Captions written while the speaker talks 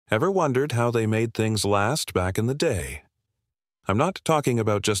Ever wondered how they made things last back in the day? I'm not talking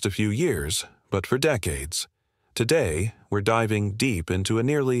about just a few years, but for decades. Today, we're diving deep into a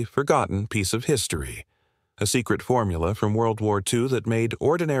nearly forgotten piece of history, a secret formula from World War II that made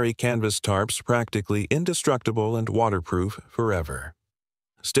ordinary canvas tarps practically indestructible and waterproof forever.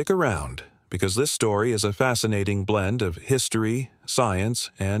 Stick around, because this story is a fascinating blend of history,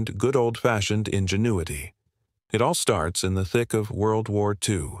 science, and good old-fashioned ingenuity. It all starts in the thick of World War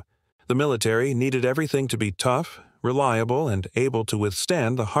II. The military needed everything to be tough, reliable, and able to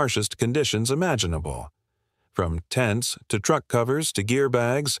withstand the harshest conditions imaginable. From tents to truck covers to gear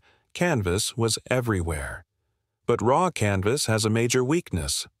bags, canvas was everywhere. But raw canvas has a major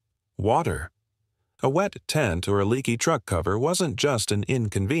weakness: water. A wet tent or a leaky truck cover wasn't just an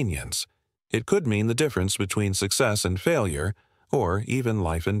inconvenience. It could mean the difference between success and failure, or even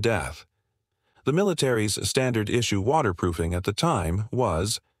life and death. The military's standard-issue waterproofing at the time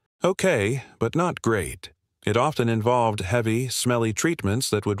was okay, but not great. It often involved heavy, smelly treatments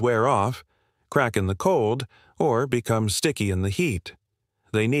that would wear off, crack in the cold, or become sticky in the heat.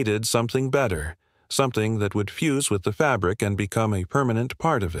 They needed something better, something that would fuse with the fabric and become a permanent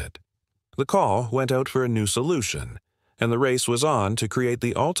part of it. The call went out for a new solution, and the race was on to create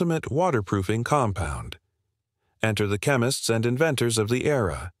the ultimate waterproofing compound. Enter the chemists and inventors of the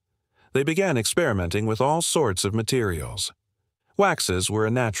era. They began experimenting with all sorts of materials. Waxes were a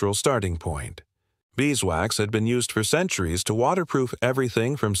natural starting point. Beeswax had been used for centuries to waterproof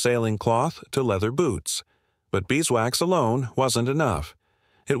everything from sailing cloth to leather boots. But beeswax alone wasn't enough.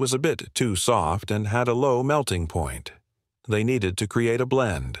 It was a bit too soft and had a low melting point. They needed to create a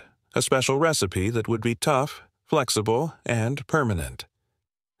blend, a special recipe that would be tough, flexible, and permanent.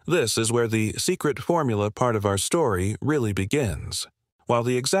 This is where the secret formula part of our story really begins. While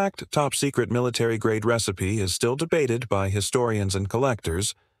the exact top-secret military-grade recipe is still debated by historians and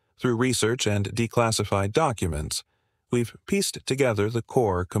collectors, through research and declassified documents, we've pieced together the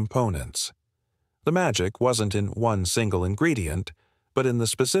core components. The magic wasn't in one single ingredient, but in the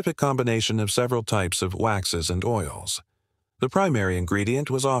specific combination of several types of waxes and oils. The primary ingredient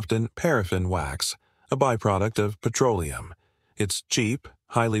was often paraffin wax, a byproduct of petroleum. It's cheap,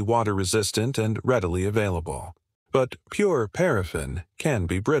 highly water-resistant, and readily available. But pure paraffin can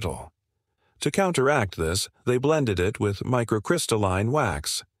be brittle. To counteract this, they blended it with microcrystalline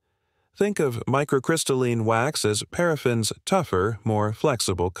wax. Think of microcrystalline wax as paraffin's tougher, more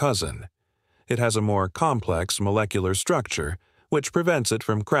flexible cousin. It has a more complex molecular structure, which prevents it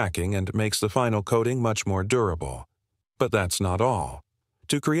from cracking and makes the final coating much more durable. But that's not all.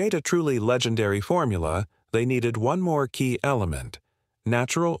 To create a truly legendary formula, they needed one more key element: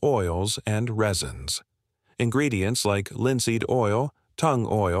 natural oils and resins. Ingredients like linseed oil, tung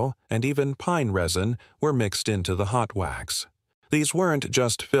oil, and even pine resin were mixed into the hot wax. These weren't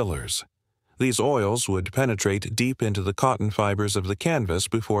just fillers. These oils would penetrate deep into the cotton fibers of the canvas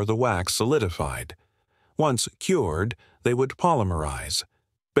before the wax solidified. Once cured, they would polymerize.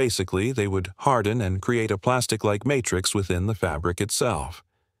 Basically, they would harden and create a plastic-like matrix within the fabric itself.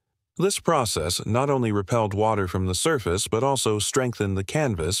 This process not only repelled water from the surface but also strengthened the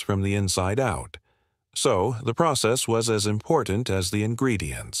canvas from the inside out. So, the process was as important as the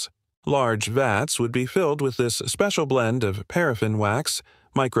ingredients. Large vats would be filled with this special blend of paraffin wax,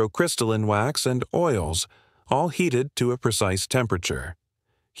 microcrystalline wax, and oils, all heated to a precise temperature.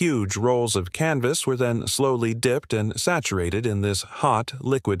 Huge rolls of canvas were then slowly dipped and saturated in this hot,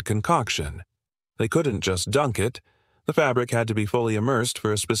 liquid concoction. They couldn't just dunk it. The fabric had to be fully immersed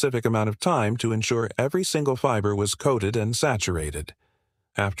for a specific amount of time to ensure every single fiber was coated and saturated.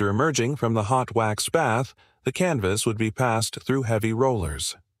 After emerging from the hot wax bath, the canvas would be passed through heavy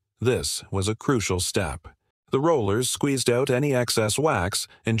rollers. This was a crucial step. The rollers squeezed out any excess wax,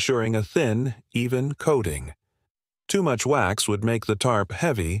 ensuring a thin, even coating. Too much wax would make the tarp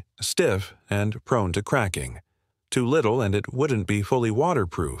heavy, stiff, and prone to cracking. Too little and it wouldn't be fully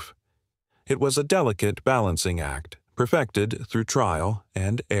waterproof. It was a delicate balancing act, perfected through trial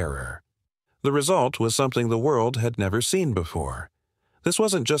and error. The result was something the world had never seen before. This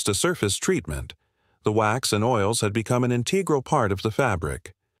wasn't just a surface treatment. The wax and oils had become an integral part of the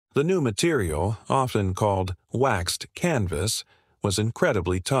fabric. The new material, often called waxed canvas, was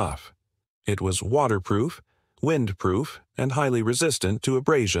incredibly tough. It was waterproof, windproof, and highly resistant to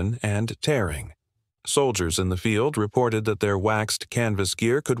abrasion and tearing. Soldiers in the field reported that their waxed canvas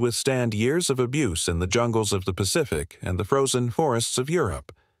gear could withstand years of abuse in the jungles of the Pacific and the frozen forests of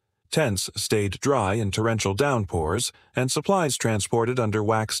Europe. Tents stayed dry in torrential downpours, and supplies transported under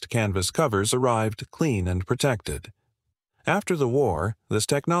waxed canvas covers arrived clean and protected. After the war, this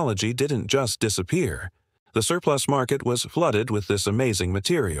technology didn't just disappear. The surplus market was flooded with this amazing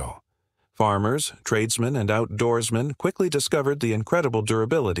material. Farmers, tradesmen, and outdoorsmen quickly discovered the incredible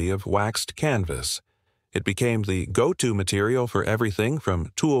durability of waxed canvas. It became the go-to material for everything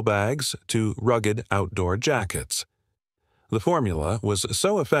from tool bags to rugged outdoor jackets. The formula was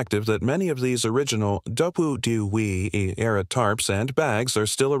so effective that many of these original WWII-era tarps and bags are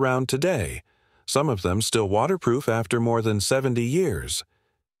still around today, some of them still waterproof after more than 70 years.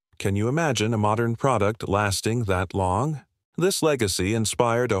 Can you imagine a modern product lasting that long? This legacy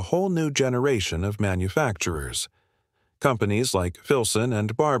inspired a whole new generation of manufacturers. Companies like Filson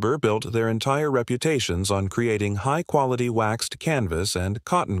and Barber built their entire reputations on creating high-quality waxed canvas and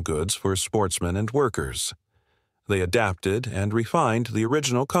cotton goods for sportsmen and workers. They adapted and refined the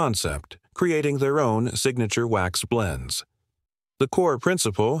original concept, creating their own signature wax blends. The core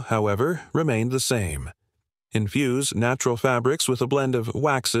principle, however, remained the same. Infuse natural fabrics with a blend of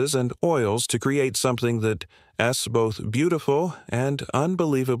waxes and oils to create something that's both beautiful and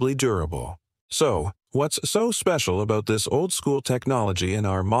unbelievably durable. So, what's so special about this old-school technology in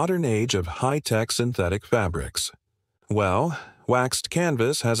our modern age of high-tech synthetic fabrics? Well, waxed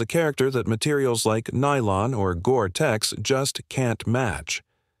canvas has a character that materials like nylon or Gore-Tex just can't match.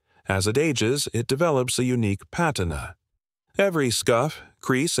 As it ages, it develops a unique patina. Every scuff,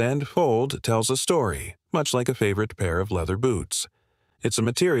 crease, and fold tells a story, much like a favorite pair of leather boots. It's a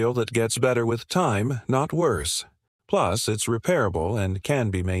material that gets better with time, not worse. Plus, it's repairable and can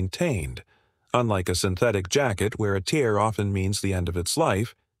be maintained. Unlike a synthetic jacket where a tear often means the end of its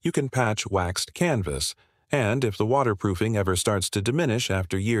life, you can patch waxed canvas, and if the waterproofing ever starts to diminish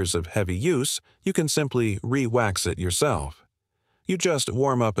after years of heavy use, you can simply re-wax it yourself. You just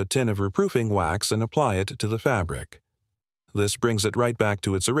warm up a tin of reproofing wax and apply it to the fabric. This brings it right back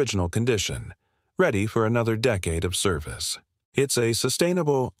to its original condition, ready for another decade of service. It's a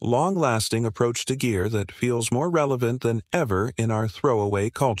sustainable, long-lasting approach to gear that feels more relevant than ever in our throwaway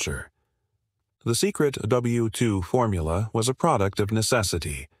culture. The secret W2 formula was a product of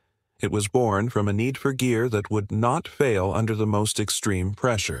necessity. It was born from a need for gear that would not fail under the most extreme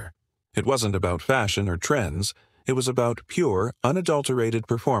pressure. It wasn't about fashion or trends. It was about pure, unadulterated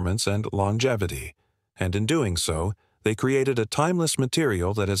performance and longevity. And in doing so, they created a timeless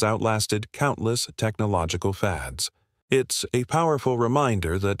material that has outlasted countless technological fads. It's a powerful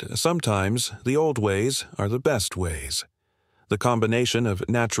reminder that sometimes the old ways are the best ways. The combination of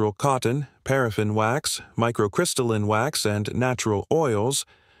natural cotton, paraffin wax, microcrystalline wax, and natural oils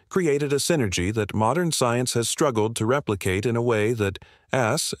created a synergy that modern science has struggled to replicate in a way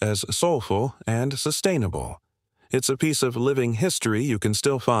that's as soulful and sustainable. It's a piece of living history you can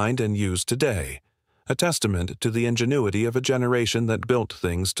still find and use today, a testament to the ingenuity of a generation that built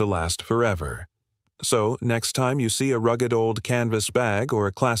things to last forever. So, next time you see a rugged old canvas bag or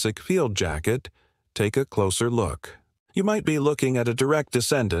a classic field jacket, take a closer look. You might be looking at a direct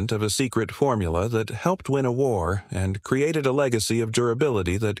descendant of a secret formula that helped win a war and created a legacy of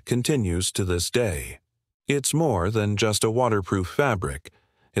durability that continues to this day. It's more than just a waterproof fabric.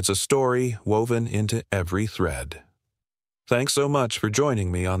 It's a story woven into every thread. Thanks so much for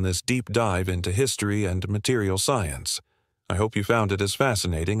joining me on this deep dive into history and material science. I hope you found it as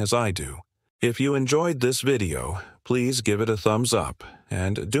fascinating as I do. If you enjoyed this video, please give it a thumbs up,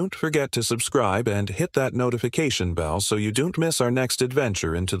 and don't forget to subscribe and hit that notification bell so you don't miss our next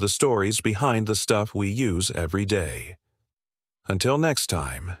adventure into the stories behind the stuff we use every day. Until next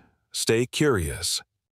time, stay curious.